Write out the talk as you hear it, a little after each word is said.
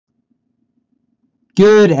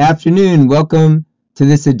Good afternoon. Welcome to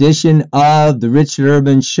this edition of the Rich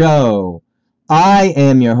Urban Show. I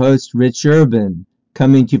am your host, Rich Urban,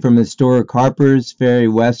 coming to you from historic Harpers Ferry,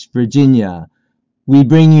 West Virginia. We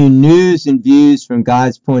bring you news and views from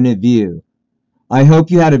God's point of view. I hope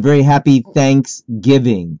you had a very happy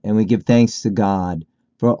Thanksgiving, and we give thanks to God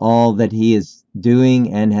for all that He is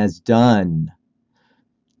doing and has done.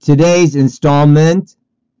 Today's installment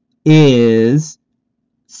is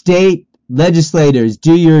State Legislators,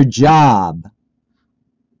 do your job.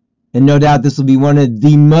 And no doubt this will be one of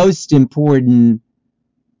the most important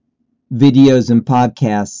videos and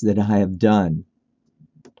podcasts that I have done.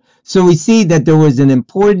 So we see that there was an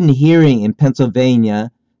important hearing in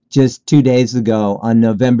Pennsylvania just 2 days ago on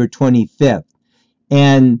November 25th.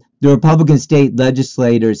 And the Republican state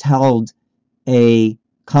legislators held a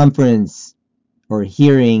conference or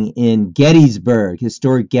hearing in Gettysburg,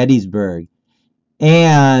 historic Gettysburg.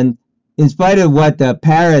 And in spite of what the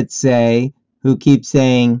parrots say, who keep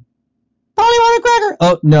saying, cracker.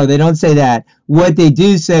 Oh, no, they don't say that. What they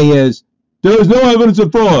do say is, there's no evidence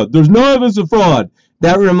of fraud. There's no evidence of fraud.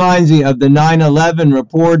 That reminds me of the 9/11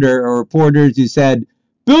 reporter or reporters who said,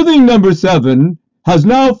 building number 7 has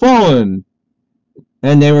now fallen.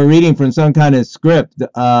 And they were reading from some kind of script.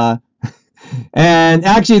 And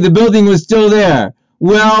actually, the building was still there.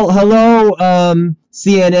 Well, hello,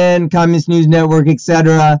 CNN, Communist News Network,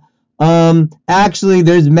 etc. Actually,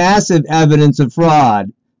 there's massive evidence of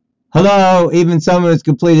fraud. Hello, even someone who's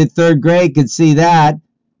completed third grade could see that.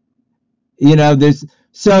 There's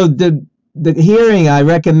so the hearing, I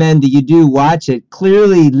recommend that you do watch it,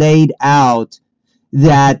 clearly laid out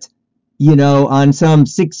that, on some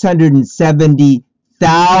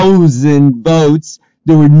 670,000 votes,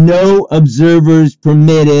 there were no observers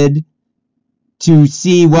permitted to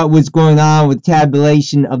see what was going on with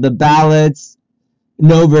tabulation of the ballots,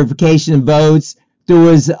 no verification of votes. There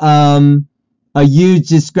was a huge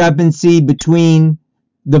discrepancy between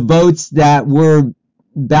the votes that were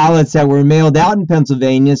ballots that were mailed out in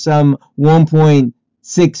Pennsylvania, some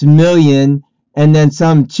 1.6 million, and then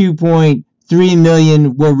some 2.3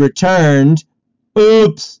 million were returned.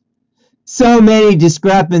 Oops! So many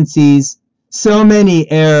discrepancies, so many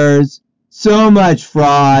errors, so much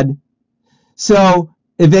fraud. So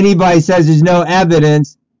if anybody says there's no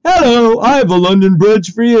evidence, hello, I have a London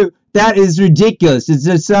Bridge for you. That is ridiculous. It's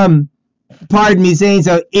just some, pardon me saying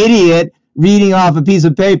so, idiot reading off a piece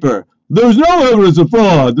of paper. There's no evidence of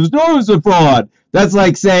fraud. There's no evidence of fraud. That's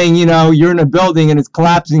like saying, you're in a building and it's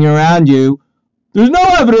collapsing around you. There's no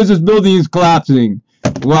evidence this building is collapsing.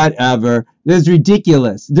 Whatever. That's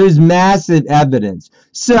ridiculous. There's massive evidence.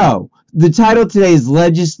 So, the title today is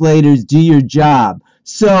Legislators, Do Your Job.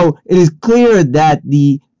 So, it is clear that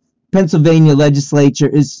the Pennsylvania legislature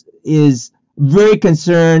is very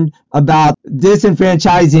concerned about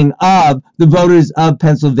disenfranchising of the voters of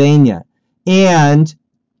Pennsylvania. And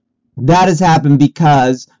that has happened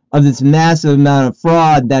because of this massive amount of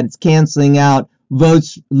fraud that's canceling out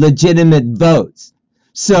votes, legitimate votes.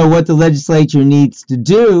 So what the legislature needs to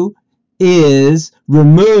do is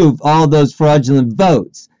remove all those fraudulent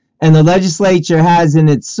votes. And the legislature has in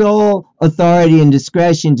its sole authority and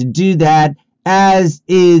discretion to do that, as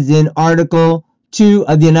is in Article 2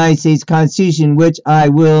 of the United States Constitution, which I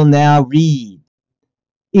will now read.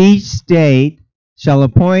 Each state shall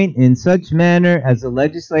appoint in such manner as the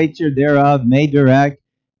legislature thereof may direct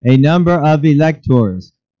a number of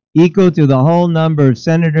electors, equal to the whole number of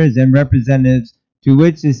senators and representatives to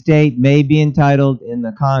which the state may be entitled in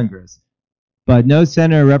the Congress. But no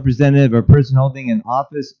senator, representative, or person holding an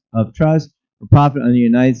office of trust or profit under the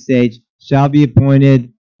United States shall be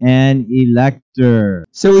appointed an elector.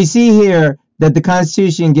 So we see here that the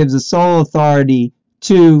Constitution gives the sole authority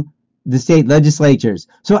to the state legislatures.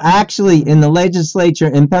 So actually, in the legislature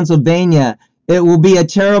in Pennsylvania, it will be a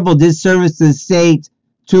terrible disservice to the state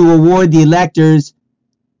to award the electors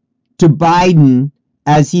to Biden,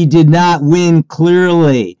 as he did not win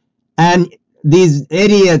clearly. And these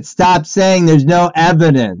idiots stop saying there's no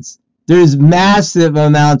evidence. There's massive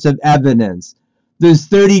amounts of evidence. There's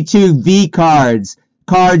 32 V cards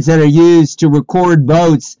that are used to record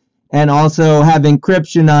votes and also have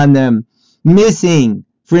encryption on them, missing.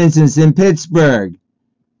 For instance, in Pittsburgh,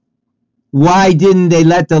 why didn't they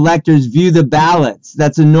let the electors view the ballots?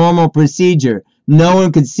 That's a normal procedure. No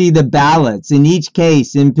one could see the ballots. In each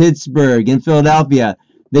case, in Pittsburgh, in Philadelphia,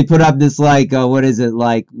 they put up this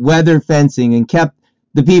weather fencing and kept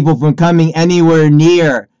the people from coming anywhere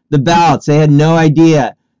near the ballots. They had no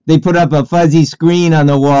idea. They put up a fuzzy screen on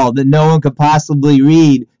the wall that no one could possibly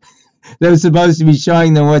read that was supposed to be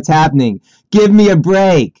showing them what's happening. Give me a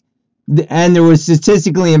break. and there were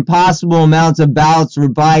statistically impossible amounts of ballots were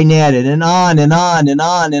by-netted, and on and on and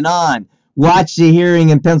on and on. Watch the hearing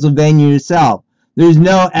in Pennsylvania yourself. There's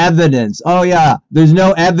no evidence. Oh yeah, there's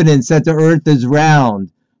no evidence that the earth is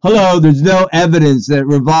round. Hello, there's no evidence that it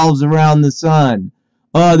revolves around the sun.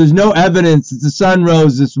 There's no evidence that the sun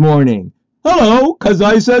rose this morning. Hello, 'cause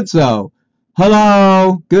I said so.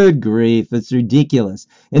 Hello, good grief, it's ridiculous.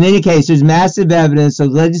 In any case, there's massive evidence, so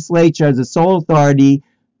the legislature has the sole authority.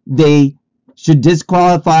 They should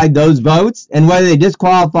disqualify those votes, and whether they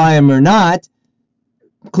disqualify them or not,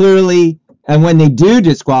 clearly, and when they do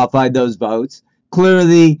disqualify those votes,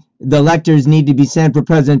 clearly the electors need to be sent for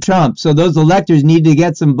President Trump. So those electors need to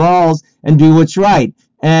get some balls and do what's right.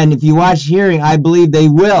 And if you watch hearing, I believe they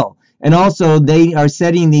will. And also, they are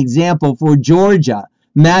setting the example for Georgia.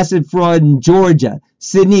 Massive fraud in Georgia.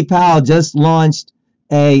 Sidney Powell just launched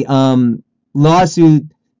a lawsuit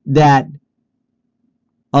that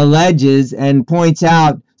alleges and points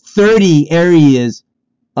out 30 areas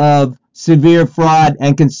of severe fraud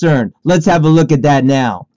and concern. Let's have a look at that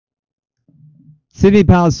now. Sidney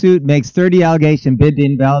Powell's suit makes 30 allegations bid to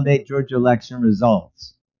invalidate Georgia election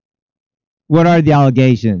results. What are the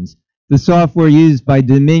allegations? The software used by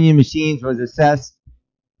Dominion machines was accessed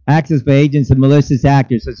by agents of malicious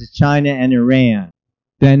actors such as China and Iran.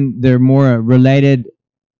 Then there are more related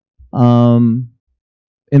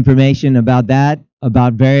information about that,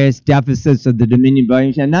 about various deficits of the Dominion voting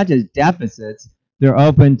machine. And not just deficits, they're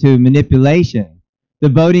open to manipulation. The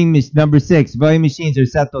number 6, voting machines are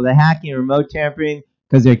susceptible to hacking or remote tampering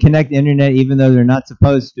because they're connected to the internet even though they're not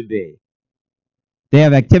supposed to be. They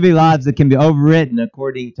have activity logs that can be overwritten,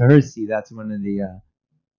 according to Hersey. That's one of the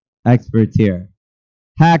experts here.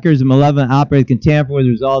 Hackers and malevolent operators can tamper with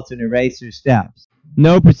results and erase their steps.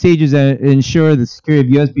 No procedures that ensure the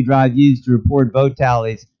security of USB drives used to report vote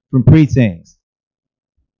tallies from precincts,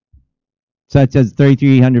 such as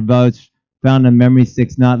 3,300 votes found on memory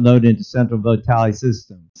sticks not loaded into central vote tally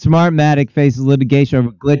system. Smartmatic faces litigation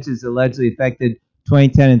over glitches that allegedly affected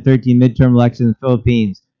 2010 and 13 midterm elections in the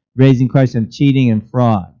Philippines, raising questions of cheating and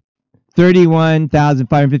fraud.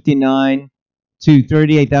 31,559 to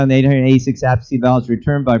 38,886 absentee ballots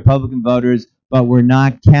returned by Republican voters but were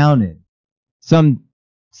not counted. Some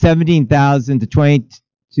 17,000 to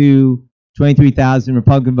 23,000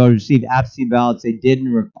 Republican voters received absentee ballots they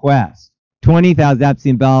didn't request. 20,000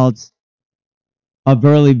 absentee ballots of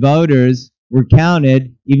early voters were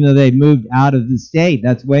counted even though they moved out of the state.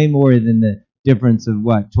 That's way more than the difference of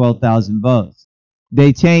 12,000 votes.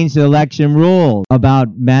 They changed the election rules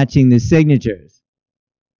about matching the signatures.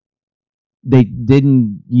 They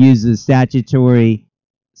didn't use the statutory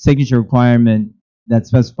signature requirement that's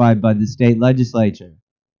specified by the state legislature.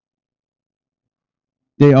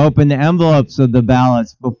 They opened the envelopes of the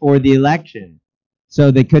ballots before the election,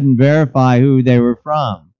 so they couldn't verify who they were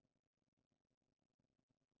from.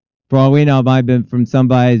 For all we know, it might have been from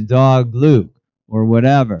somebody's dog, Luke, or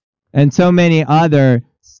whatever. And so many other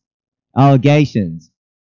allegations.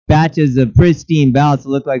 Batches of pristine ballots that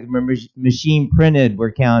looked like machine printed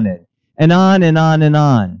were counted. And on and on and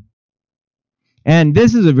on. And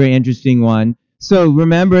this is a very interesting one. So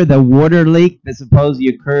remember the water leak that supposedly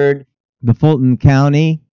occurred in Fulton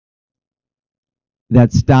County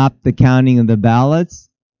that stopped the counting of the ballots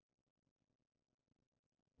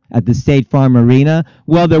at the State Farm Arena?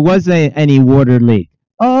 Well, there wasn't any water leak.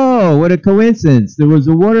 Oh, what a coincidence. There was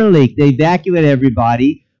a water leak. They evacuated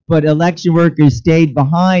everybody, but election workers stayed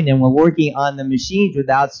behind and were working on the machines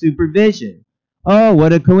without supervision. Oh,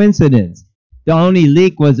 what a coincidence. The only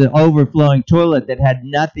leak was an overflowing toilet that had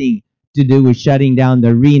nothing to do with shutting down the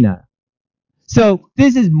arena. So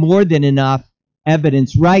this is more than enough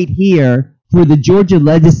evidence right here for the Georgia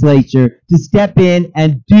legislature to step in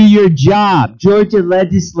and do your job. Georgia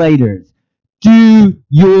legislators, do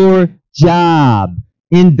your job.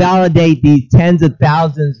 Invalidate these tens of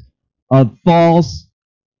thousands of false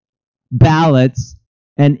ballots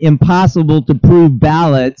and impossible to prove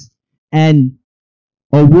ballots and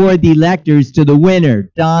award the electors to the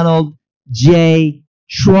winner, Donald J.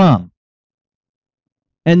 Trump.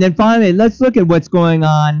 And then finally, let's look at what's going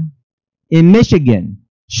on in Michigan.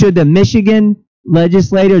 Should the Michigan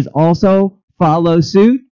legislators also follow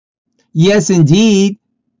suit? Yes, indeed,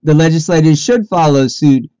 the legislators should follow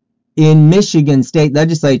suit in Michigan state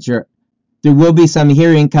legislature. There will be some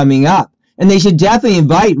hearing coming up. And they should definitely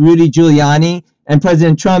invite Rudy Giuliani and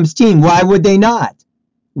President Trump's team. Why would they not?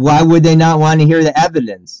 Why would they not want to hear the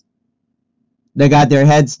evidence? They got their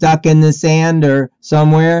head stuck in the sand or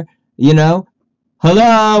somewhere,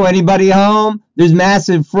 Hello, anybody home? There's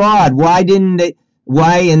massive fraud.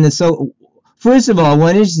 First of all,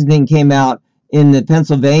 one interesting thing came out in the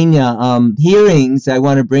Pennsylvania hearings I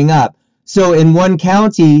want to bring up. So in one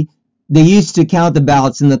county, they used to count the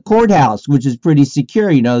ballots in the courthouse, which is pretty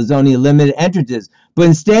secure. There's only limited entrances. But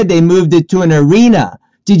instead, they moved it to an arena.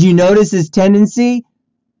 Did you notice this tendency?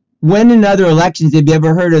 When in other elections have you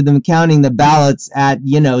ever heard of them counting the ballots at,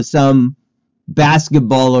 some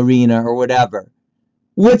basketball arena or whatever?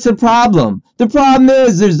 What's the problem? The problem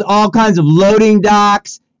is there's all kinds of loading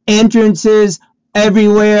docks, entrances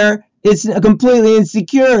everywhere. It's completely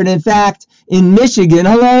insecure. And in fact, in Michigan,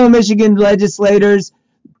 hello, Michigan legislators,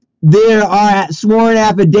 there are sworn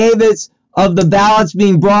affidavits of the ballots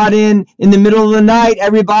being brought in the middle of the night.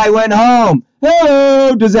 Everybody went home.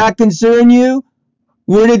 Hello, does that concern you?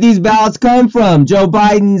 Where did these ballots come from? Joe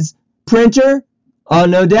Biden's printer? Oh,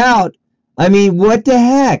 no doubt. I mean, what the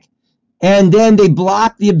heck? And then they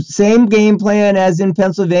blocked the same game plan as in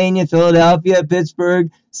Pennsylvania, Philadelphia,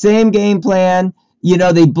 Pittsburgh, same game plan.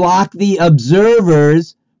 They blocked the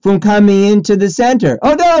observers from coming into the center.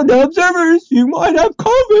 Oh, no observers. You might have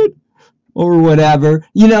COVID or whatever.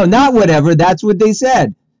 Not whatever. That's what they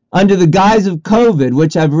said. Under the guise of COVID,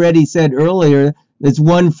 which I've already said earlier, it's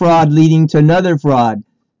one fraud leading to another fraud.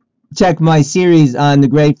 Check my series on the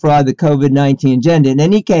great fraud, the COVID-19 agenda. In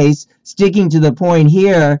any case, sticking to the point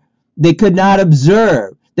here, they could not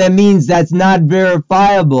observe. That means that's not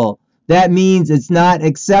verifiable. That means it's not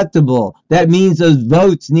acceptable. That means those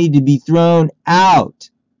votes need to be thrown out.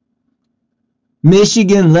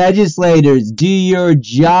 Michigan legislators, do your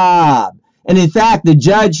job. And in fact, the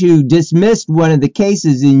judge who dismissed one of the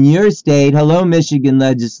cases in your state, hello, Michigan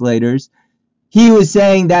legislators, he was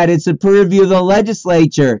saying that it's a purview of the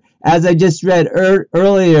legislature, as I just read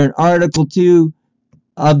earlier in Article 2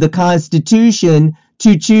 of the Constitution,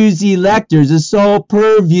 to choose the electors, a sole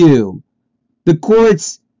purview. The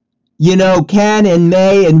courts, can and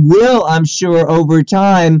may and will, I'm sure, over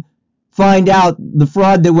time, find out the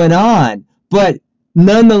fraud that went on. But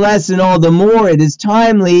nonetheless, and all the more, it is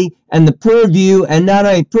timely and the purview, and not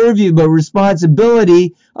only purview, but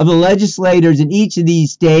responsibility of the legislators in each of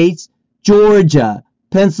these states, Georgia,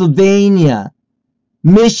 Pennsylvania,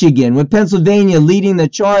 Michigan, with Pennsylvania leading the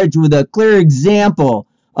charge with a clear example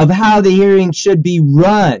of how the hearing should be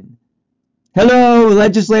run. Hello,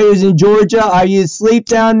 legislators in Georgia, are you asleep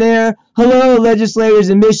down there? Hello, legislators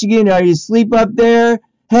in Michigan, are you asleep up there?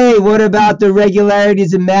 Hey, what about the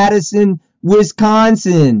irregularities in Madison,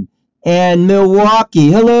 Wisconsin, and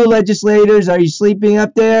Milwaukee? Hello, legislators, are you sleeping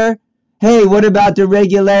up there? Hey, what about the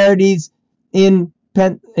irregularities in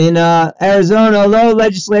Arizona? Hello,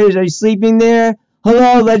 legislators, are you sleeping there?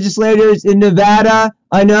 Hello, legislators in Nevada.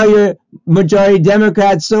 I know you're majority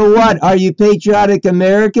Democrats. So what? Are you patriotic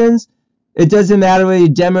Americans? It doesn't matter whether you're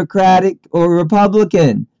Democratic or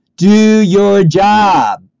Republican. Do your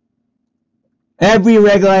job. Every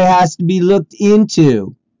regulator has to be looked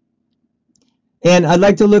into. And I'd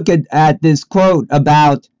like to look at this quote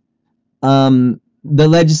about the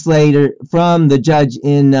legislator from the judge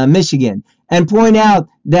in Michigan, and point out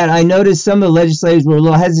that I noticed some of the legislators were a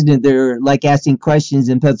little hesitant. They're like asking questions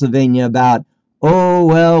in Pennsylvania about, oh,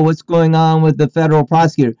 well, what's going on with the federal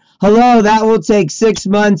prosecutor? Hello, that will take 6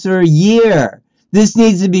 months or a year. This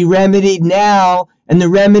needs to be remedied now, and the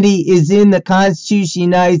remedy is in the Constitution of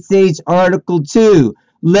the United States, Article 2.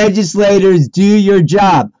 Legislators, do your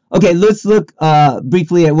job. Okay, let's look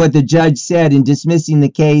briefly at what the judge said in dismissing the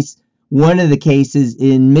case, one of the cases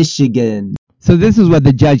in Michigan. So this is what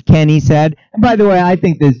the Judge Kenny said. And by the way, I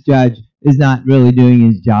think this judge is not really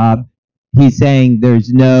doing his job. He's saying there's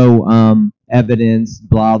no evidence,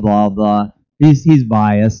 blah, blah, blah. He's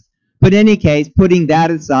biased. But in any case, putting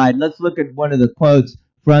that aside, let's look at one of the quotes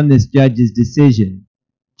from this judge's decision.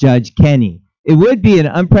 Judge Kenny. It would be an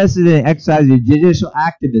unprecedented exercise of judicial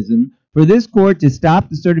activism for this court to stop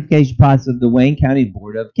the certification process of the Wayne County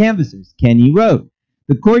Board of Canvassers, Kenny wrote.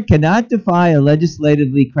 The court cannot defy a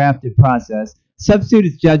legislatively crafted process, substitute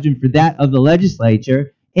its judgment for that of the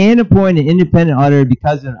legislature, and appoint an independent auditor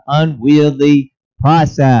because of an unwieldy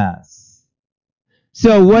process.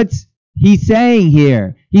 So what's he saying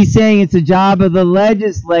here? He's saying it's the job of the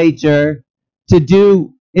legislature to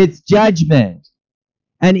do its judgment.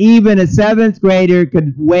 And even a 7th grader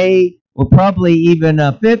could weigh, or probably even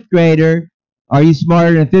a 5th grader, are you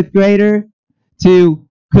smarter than a 5th grader?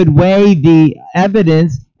 Could weigh the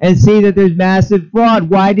evidence and see that there's massive fraud.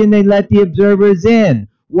 Why didn't they let the observers in?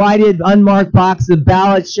 Why did unmarked boxes of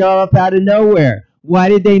ballots show up out of nowhere? Why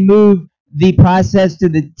did they move the process to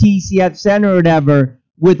the TCF Center or whatever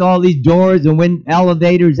with all these doors and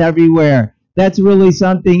elevators everywhere? That's really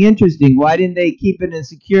something interesting. Why didn't they keep it in a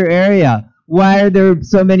secure area? Why are there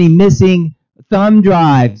so many missing thumb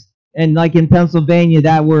drives? And like in Pennsylvania,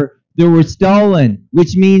 there They were stolen,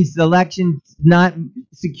 which means the election's not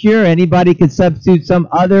secure. Anybody could substitute some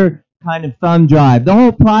other kind of thumb drive. The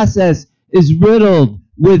whole process is riddled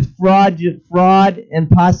with fraud and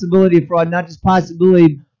possibility of fraud, not just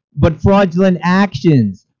possibility, but fraudulent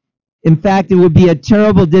actions. In fact, it would be a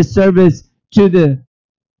terrible disservice to the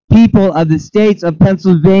people of the states of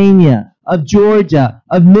Pennsylvania, of Georgia,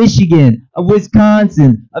 of Michigan, of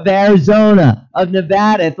Wisconsin, of Arizona, of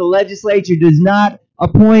Nevada if the legislature does not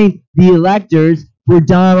appoint the electors for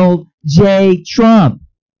Donald J. Trump.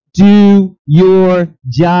 Do your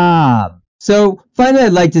job. So finally,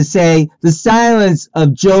 I'd like to say the silence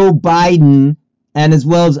of Joe Biden and as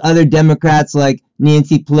well as other Democrats like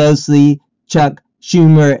Nancy Pelosi, Chuck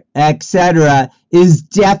Schumer, etc., is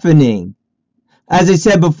deafening. As I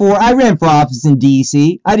said before, I ran for office in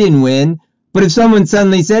D.C. I didn't win. But if someone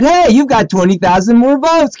suddenly said, hey, you've got 20,000 more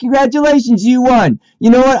votes, congratulations, you won. You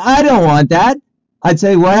know what? I don't want that. I'd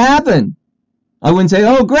say, what happened? I wouldn't say,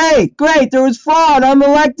 oh, great, there was fraud. I'm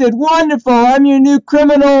elected. Wonderful. I'm your new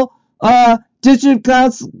criminal District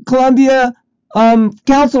Columbia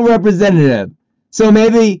council representative. So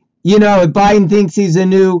maybe, if Biden thinks he's a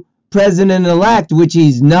new president-elect, which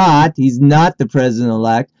he's not the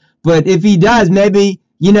president-elect, but if he does, maybe,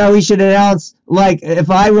 he should announce, like,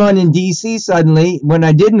 if I run in D.C. suddenly, when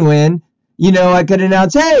I didn't win, I could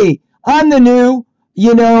announce, hey, I'm the new,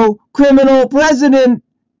 criminal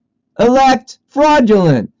president-elect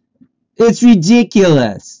fraudulent. It's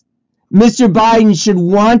ridiculous. Mr. Biden should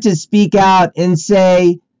want to speak out and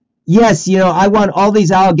say, yes, I want all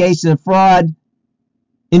these allegations of fraud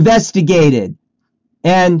investigated.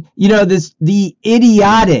 And, the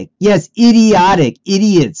idiotic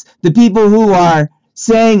idiots, the people who are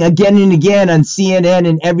saying again and again on CNN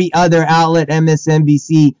and every other outlet,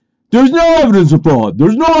 MSNBC, there's no evidence of fraud.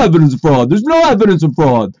 There's no evidence of fraud. There's no evidence of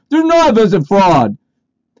fraud. There's no evidence of fraud.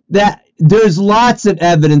 That there's lots of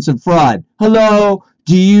evidence of fraud. Hello,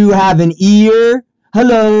 do you have an ear?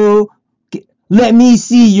 Hello, let me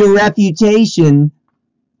see your refutation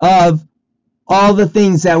of all the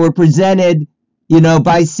things that were presented,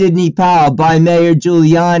 by Sidney Powell, by Mayor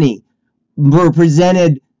Giuliani, were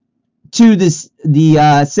presented to the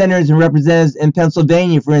senators and representatives in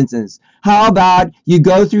Pennsylvania, for instance. How about you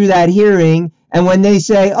go through that hearing, and when they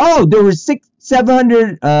say, oh, there were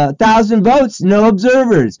 700,000 votes, no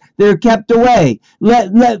observers, they're kept away.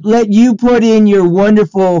 Let you put in your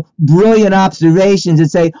wonderful, brilliant observations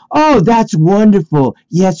and say, oh, that's wonderful.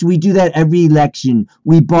 Yes, we do that every election.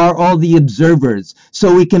 We bar all the observers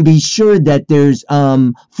so we can be sure that there's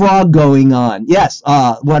fraud going on. Yes,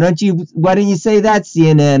 why don't you say that,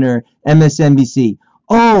 CNN or MSNBC?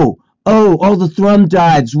 All the thumb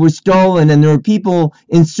drives were stolen and there were people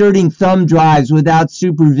inserting thumb drives without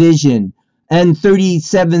supervision. And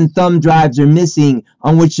 37 thumb drives are missing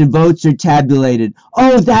on which the votes are tabulated.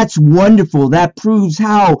 Oh, that's wonderful. That proves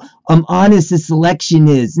how honest this election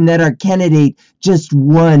is and that our candidate just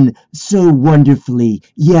won so wonderfully.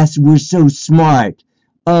 Yes, we're so smart.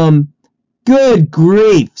 Good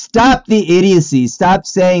grief. Stop the idiocy. Stop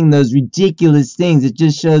saying those ridiculous things. It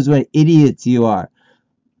just shows what idiots you are.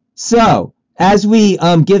 So, as we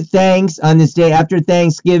give thanks on this day after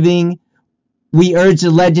Thanksgiving, we urge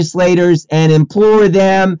the legislators and implore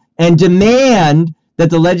them and demand that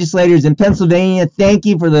the legislators in Pennsylvania, thank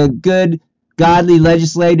you for the good, godly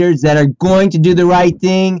legislators that are going to do the right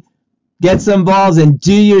thing. Get some balls and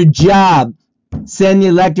do your job. Send the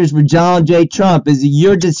electors for Donald J. Trump. It's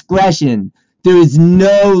your discretion. There is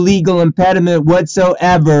no legal impediment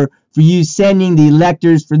whatsoever for you sending the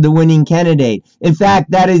electors for the winning candidate. In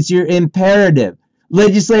fact, that is your imperative.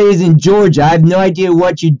 Legislators in Georgia, I have no idea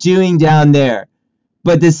what you're doing down there,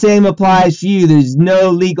 but the same applies for you. There's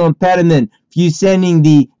no legal impediment for you sending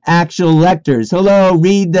the actual electors. Hello,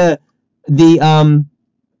 read the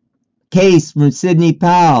case from Sidney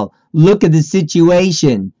Powell. Look at the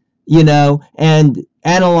situation, and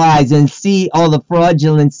analyze and see all the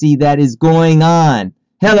fraudulency that is going on.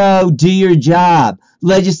 Hello, do your job.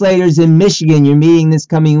 Legislators in Michigan, you're meeting this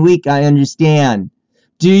coming week, I understand.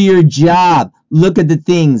 Do your job. Look at the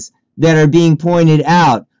things that are being pointed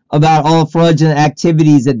out about all fraudulent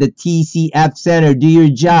activities at the TCF Center. Do your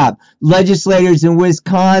job. Legislators in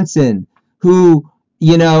Wisconsin who,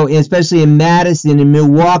 especially in Madison and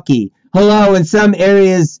Milwaukee. Hello, in some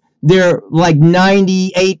areas, they're like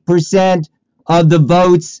 98% of the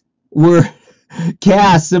votes were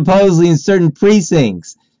cast supposedly in certain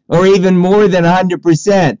precincts, or even more than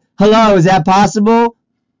 100%. Hello, is that possible?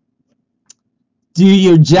 Do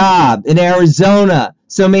your job. In Arizona,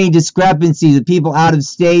 so many discrepancies of people out of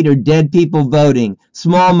state or dead people voting.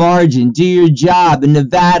 Small margin. Do your job. In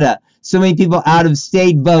Nevada, so many people out of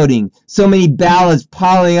state voting, so many ballots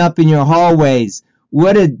piling up in your hallways.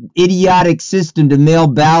 What an idiotic system to mail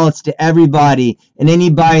ballots to everybody, and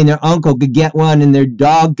anybody and their uncle could get one and their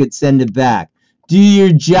dog could send it back. Do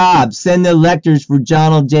your job. Send the electors for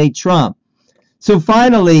Donald J. Trump. So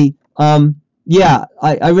finally, yeah,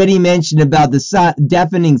 I already mentioned about the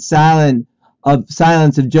deafening silence of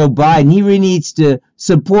Joe Biden. He really needs to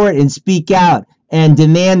support and speak out and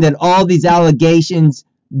demand that all these allegations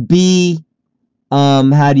be,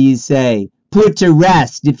 how do you say, put to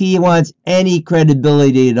rest if he wants any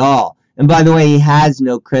credibility at all. And by the way, he has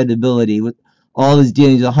no credibility with all his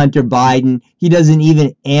dealings with Hunter Biden. He doesn't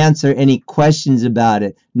even answer any questions about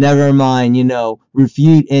it. Never mind,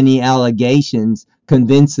 refute any allegations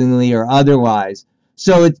convincingly or otherwise.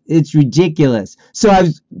 So it's ridiculous.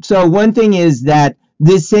 So one thing is that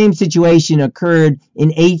this same situation occurred in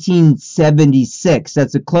 1876.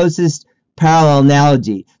 That's the closest parallel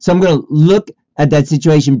analogy. So I'm going to look at that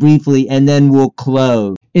situation briefly and then we'll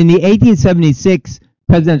close. In the 1876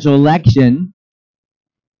 presidential election,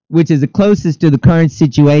 which is the closest to the current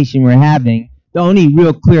situation we're having, the only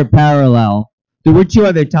real clear parallel, there were two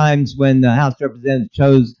other times when the House of Representatives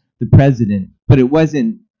chose the president, but it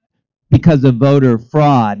wasn't because of voting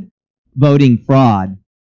fraud.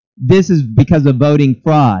 This is because of voting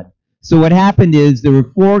fraud. So what happened is there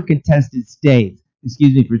were four contested states.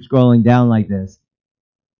 Excuse me for scrolling down like this.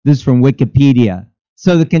 This is from Wikipedia.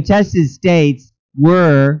 So the contested states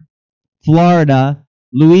were Florida,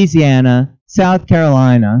 Louisiana, South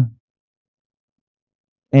Carolina,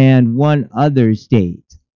 and one other state.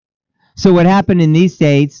 So what happened in these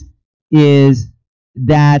states is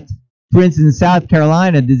that, for instance, South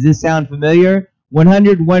Carolina, does this sound familiar?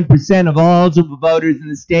 101% of all eligible voters in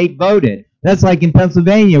the state voted. That's like in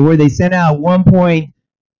Pennsylvania, where they sent out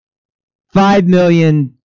 1.5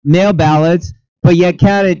 million mail ballots, but yet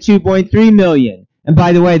counted 2.3 million. And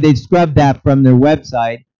by the way, they've scrubbed that from their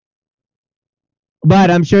website.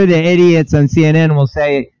 But I'm sure the idiots on CNN will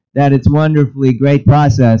say that it's a wonderfully great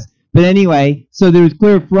process. But anyway, so there was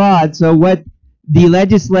clear fraud. So what the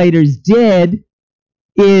legislators did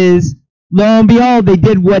is, lo and behold, they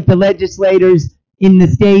did what the legislators in the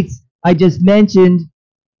states I just mentioned,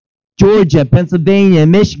 Georgia, Pennsylvania,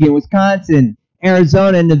 Michigan, Wisconsin,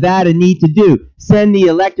 Arizona, and Nevada need to do. Send the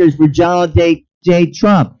electors for Donald J.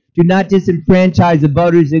 Trump. Do not disenfranchise the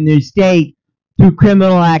voters in their state through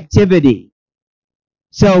criminal activity.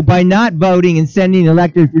 So by not voting and sending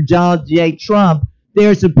electors for Donald J. Trump, they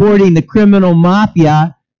are supporting the criminal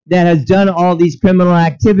mafia that has done all these criminal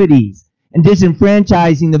activities and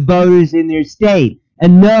disenfranchising the voters in their state.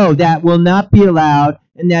 And no, that will not be allowed,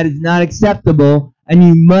 and that is not acceptable, and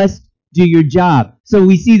you must do your job. So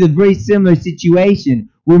we see the very similar situation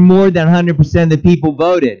where more than 100% of the people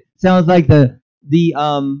voted. Sounds like the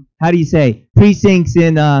how do you say, precincts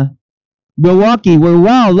in Milwaukee, where,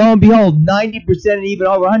 wow, lo and behold, 90% and even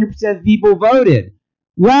over 100% of people voted.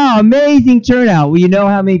 Wow, amazing turnout. Well, you know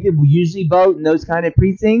how many people usually vote in those kind of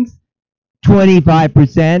precincts?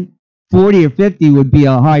 25%. 40 or 50 would be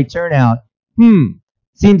a high turnout.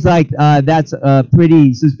 Seems like that's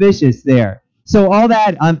pretty suspicious there. So all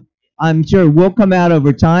that, I'm sure, will come out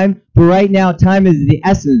over time. But right now, time is the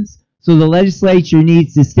essence. So the legislature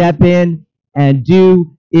needs to step in and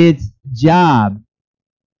do its job.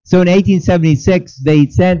 So in 1876, they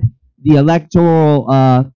sent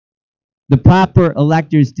the the proper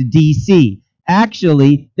electors to D.C.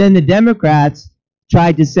 Actually, then the Democrats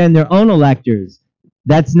tried to send their own electors.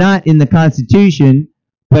 That's not in the Constitution,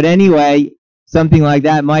 but anyway, something like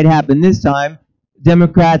that might happen this time.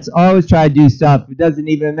 Democrats always try to do stuff. It doesn't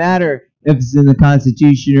even matter if it's in the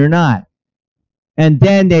Constitution or not. And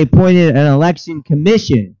then they appointed an election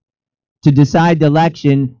commission to decide the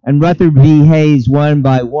election, and Rutherford B. Hayes won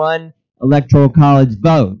by one electoral college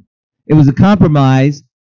vote. It was a compromise.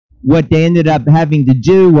 What they ended up having to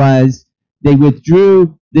do was they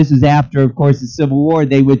withdrew, this was after, of course, the Civil War,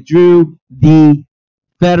 they withdrew the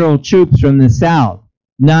federal troops from the South.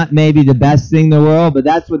 Not maybe the best thing in the world, but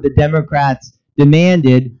that's what the Democrats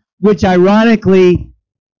demanded, which ironically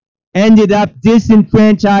ended up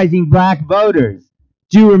disenfranchising black voters.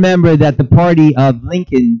 Do remember that the party of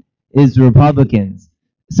Lincoln is Republicans.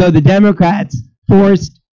 So the Democrats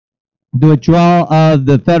forced the withdrawal of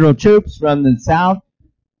the federal troops from the South,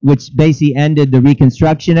 which basically ended the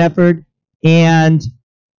Reconstruction effort, and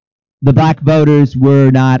the black voters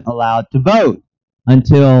were not allowed to vote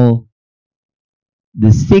until the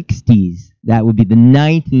 60s. That would be the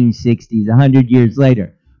 1960s, 100 years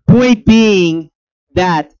later. Point being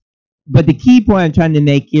that, but the key point I'm trying to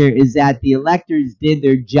make here is that the electors did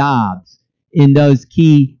their jobs in those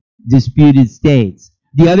key disputed states.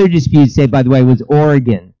 The other dispute state, by the way, was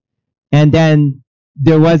Oregon. And then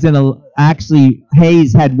there wasn't actually,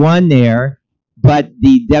 Hayes had won there, but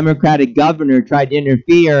the Democratic governor tried to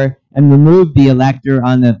interfere and remove the elector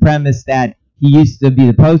on the premise that he used to be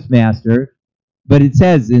the postmaster. But it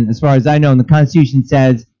says, as far as I know, the Constitution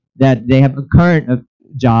says that they have a current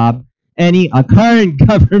job, a current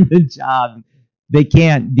government job. They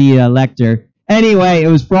can't be an elector. Anyway, it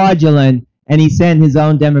was fraudulent, and he sent his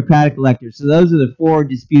own Democratic elector. So those are the four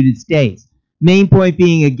disputed states. Main point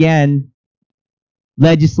being, again,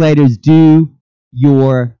 legislators, do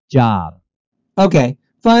your job. Okay.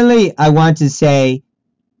 Finally, I want to say,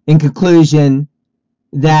 in conclusion,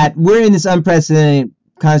 that we're in this unprecedented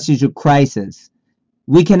constitutional crisis.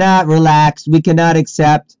 We cannot relax. We cannot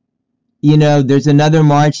accept, there's another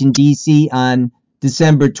march in D.C. on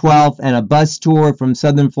December 12th and a bus tour from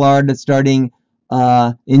Southern Florida starting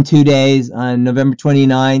in 2 days on November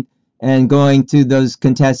 29th and going to those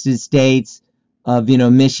contested states of,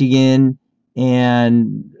 Michigan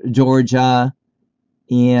and Georgia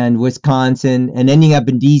and Wisconsin and ending up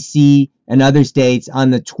in D.C. and other states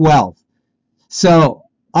on the 12th. So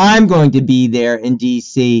I'm going to be there in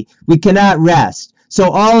D.C. We cannot rest.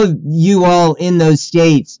 So all of you all in those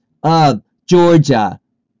states of Georgia,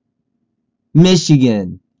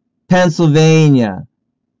 Michigan, Pennsylvania,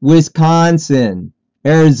 Wisconsin,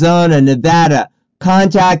 Arizona, Nevada,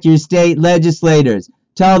 contact your state legislators.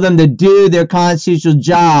 Tell them to do their constitutional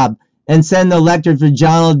job and send the electors for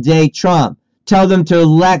Donald J. Trump. Tell them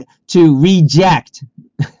to reject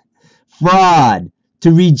fraud,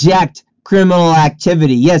 to reject criminal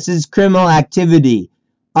activity. Yes, this is criminal activity.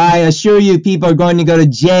 I assure you people are going to go to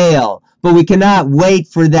jail, but we cannot wait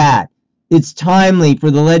for that. It's timely for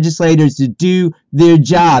the legislators to do their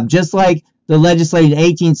job, just like the legislators in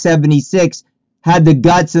 1876 had the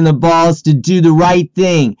guts and the balls to do the right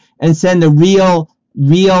thing and send the real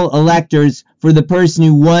electors for the person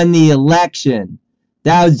who won the election.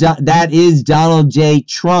 That is Donald J.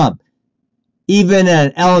 Trump. Even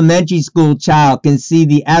an elementary school child can see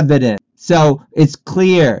the evidence. So it's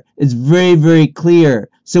clear. It's very, very clear.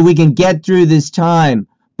 So we can get through this time,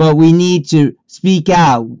 but we need to speak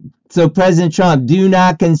out. So President Trump, do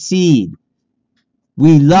not concede.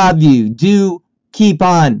 We love you. Do keep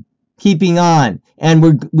on keeping on.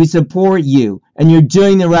 And we support you. And you're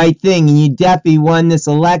doing the right thing. And you definitely won this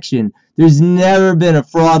election. There's never been a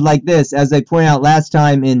fraud like this. As I pointed out last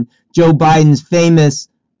time in Joe Biden's famous,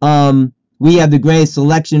 we have the greatest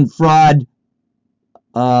election fraud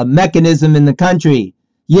mechanism in the country.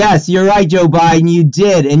 Yes, you're right, Joe Biden. You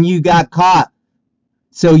did. And you got caught.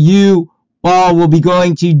 So you all will be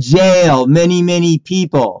going to jail. Many, many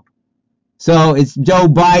people. So it's Joe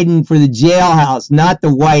Biden for the jailhouse, not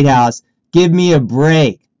the White House. Give me a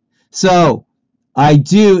break. So I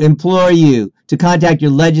do implore you to contact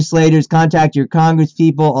your legislators, contact your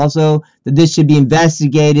congresspeople also that this should be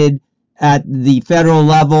investigated at the federal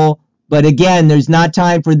level. But again, there's not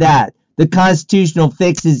time for that. The constitutional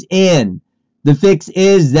fix is in. The fix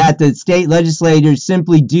is that the state legislators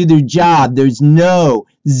simply do their job. There's no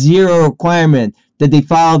zero requirement that they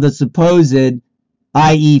follow the supposed,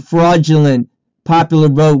 i.e. fraudulent popular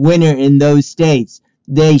vote winner in those states.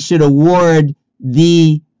 They should award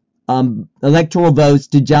the electoral votes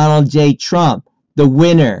to Donald J. Trump, the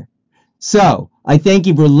winner. So I thank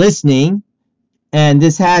you for listening. And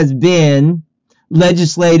this has been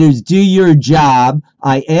Legislators Do Your Job.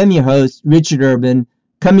 I am your host, Richard Urban,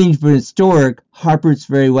 coming from historic Harpers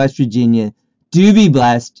Ferry, West Virginia. Do be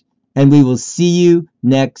blessed, and we will see you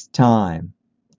next time.